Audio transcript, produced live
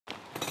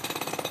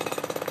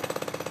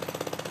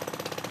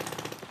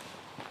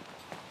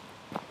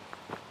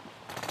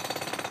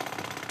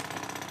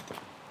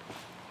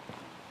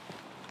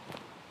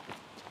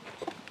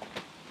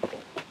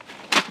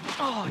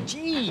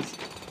Jeez!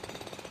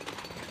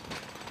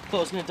 Thought I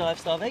was going to die of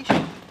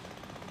starvation.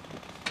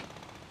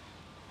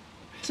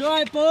 It's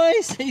alright,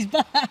 boys, he's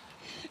back.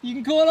 You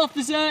can call off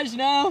the search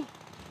now.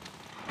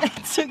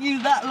 It took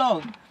you that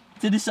long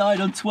to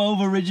decide on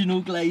 12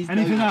 original glazed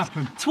donuts. Anything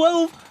happened?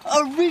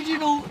 12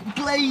 original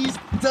glazed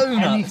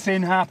donuts.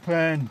 Anything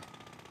happened?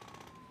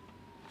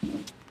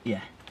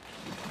 Yeah.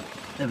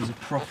 There was a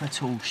proper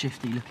tall,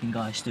 shifty looking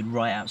guy stood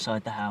right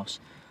outside the house.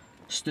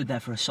 Stood there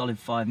for a solid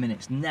 5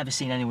 minutes. Never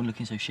seen anyone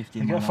looking so shifty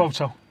in my life. You get a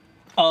photo?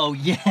 Oh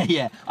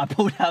yeah. I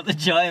pulled out the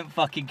giant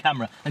fucking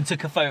camera and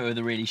took a photo of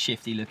the really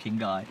shifty looking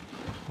guy.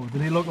 What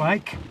did he look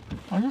like?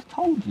 I just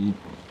told you.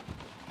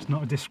 It's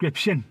not a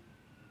description.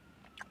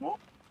 What?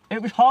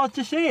 It was hard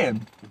to see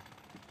him.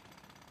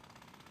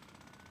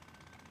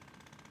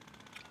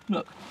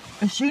 Look,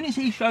 as soon as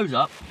he shows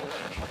up,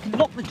 I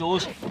locked the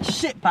doors,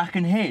 sit back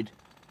and hid.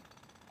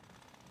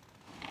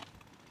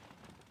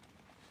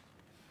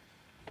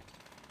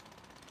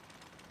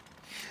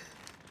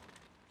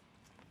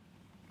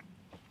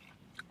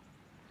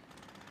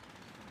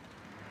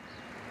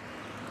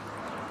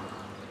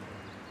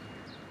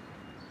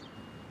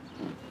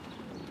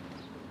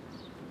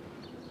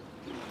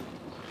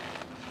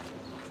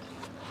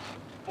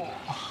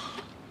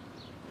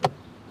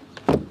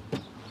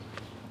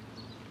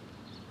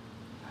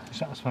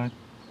 Satisfied?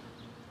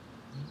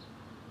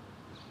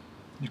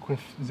 Your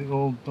quiff, is it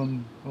all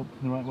done up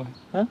in the right way?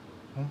 Huh?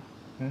 Huh?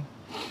 Yeah?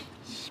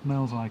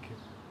 Smells like it.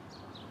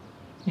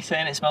 You're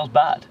saying it smells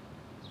bad?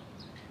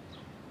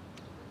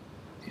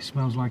 It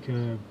smells like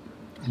a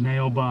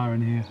nail bar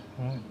in here.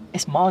 Right.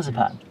 It's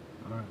marzipan.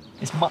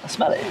 Right.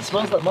 Smell it. It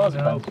smells like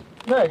marzipan.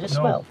 No, just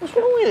No. smell. What's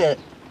wrong with it?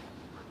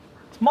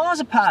 It's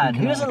marzipan.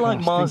 Who doesn't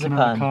like Stinking out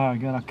marzipan? the car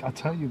again. I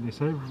tell you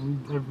this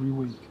every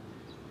week.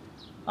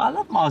 I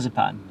love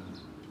marzipan.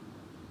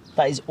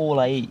 That is all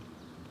I eat.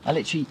 I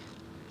literally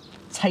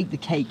take the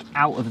cake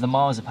out of the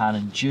marzipan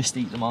and just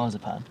eat the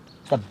marzipan.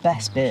 It's the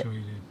best bit. Sure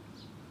you did.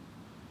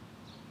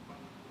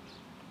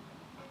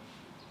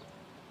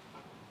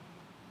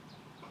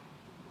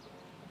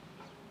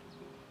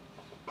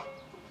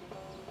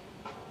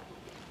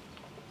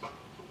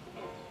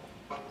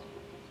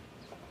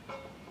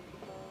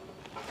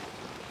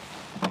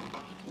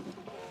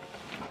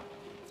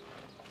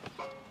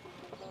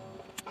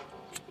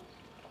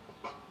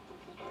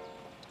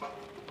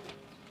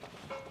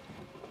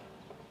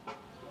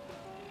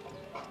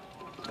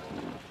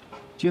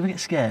 Do you ever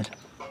get scared?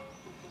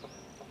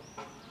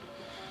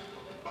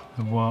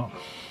 Of what?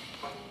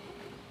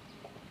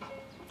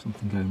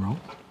 Something going wrong?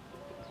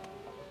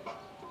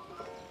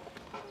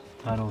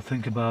 I don't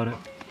think about it.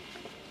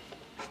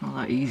 It's not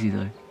that easy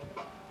though.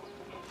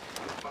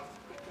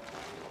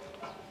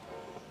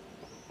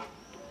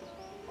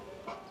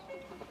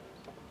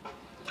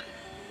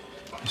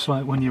 It's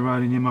like when you're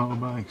riding your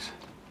motorbikes.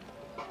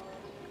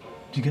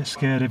 Do you get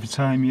scared every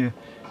time you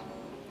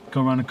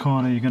go around a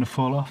corner you're going to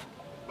fall off?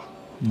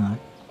 No.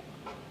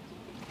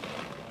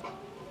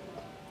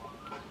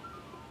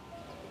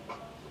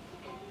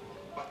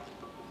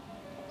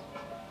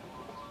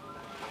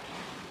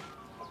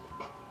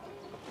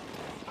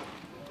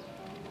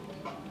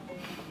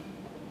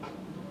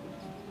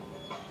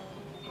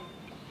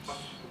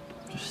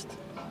 Just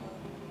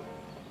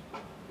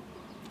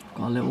I've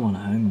got a little one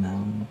at home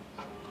now.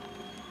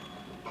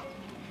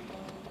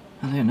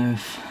 And I don't know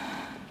if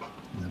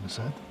Never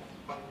said.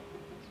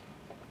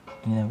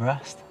 you never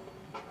asked.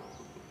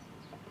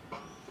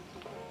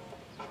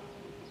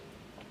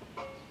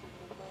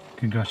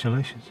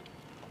 Congratulations.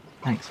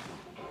 Thanks.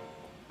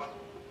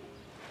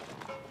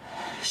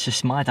 It's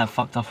just my dad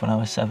fucked off when I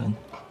was 7. And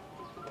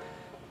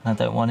I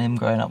don't want him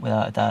growing up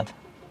without a dad.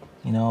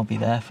 You know, I'll be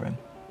there for him.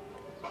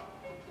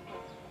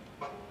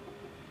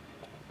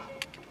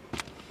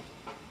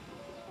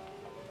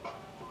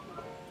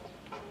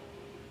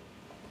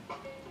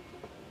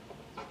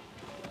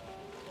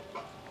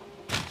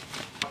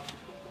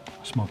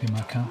 Smoke in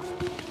my car.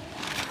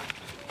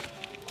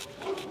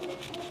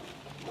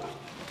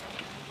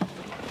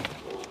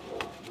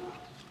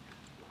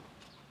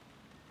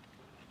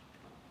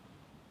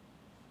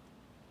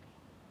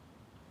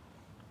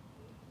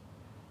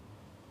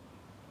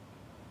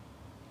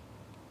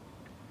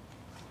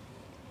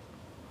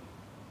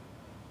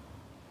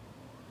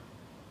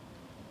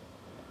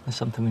 There's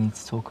something we need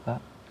to talk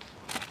about.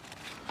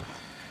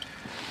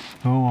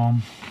 Go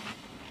on.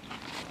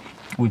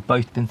 We've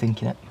both been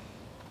thinking it.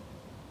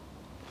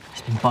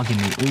 It's been bugging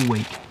me all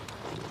week.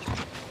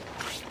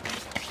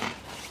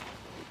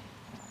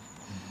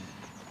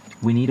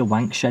 We need a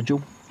wank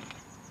schedule.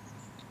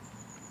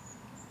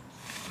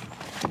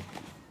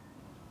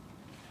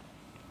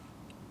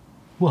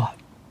 What?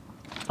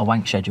 A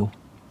wank schedule.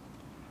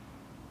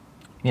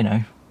 You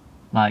know,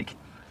 like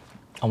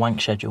a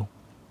wank schedule.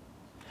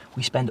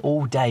 We spend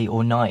all day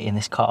or night in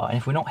this car, and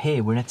if we're not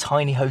here, we're in a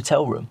tiny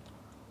hotel room.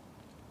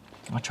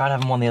 I tried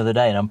having one the other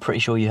day, and I'm pretty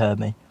sure you heard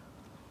me.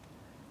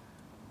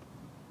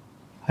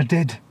 I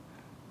did.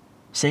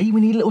 See,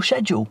 we need a little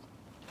schedule.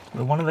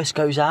 Where one of us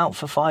goes out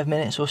for 5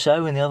 minutes or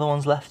so, and the other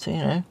one's left to, you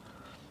know,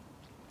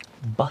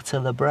 butter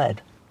the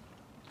bread.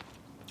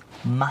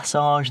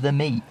 massage the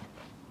meat,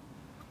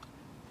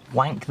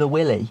 wank the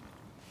willy,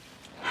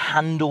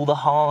 handle the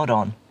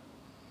hard-on,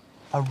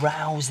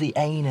 arouse the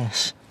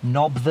anus,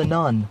 knob the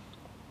nun,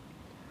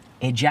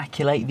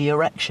 ejaculate the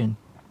erection,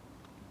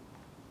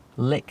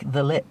 lick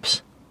the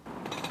lips,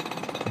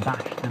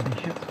 bash the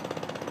bishop,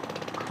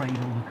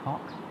 cradle the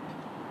cock,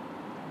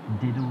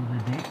 diddle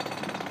the dick,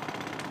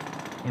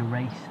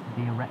 erase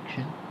the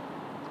erection,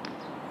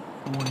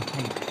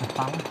 fornicate the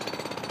phallus,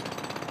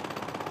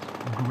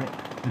 grip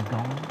the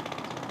gong,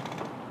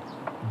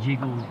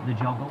 jiggle the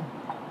joggle,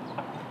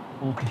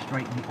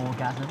 orchestrate the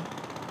orgasm,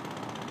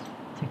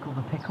 tickle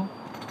the pickle,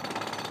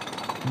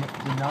 nick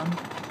the nun,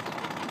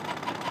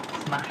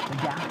 smash the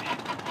gash,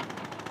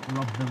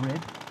 rub the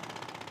rib,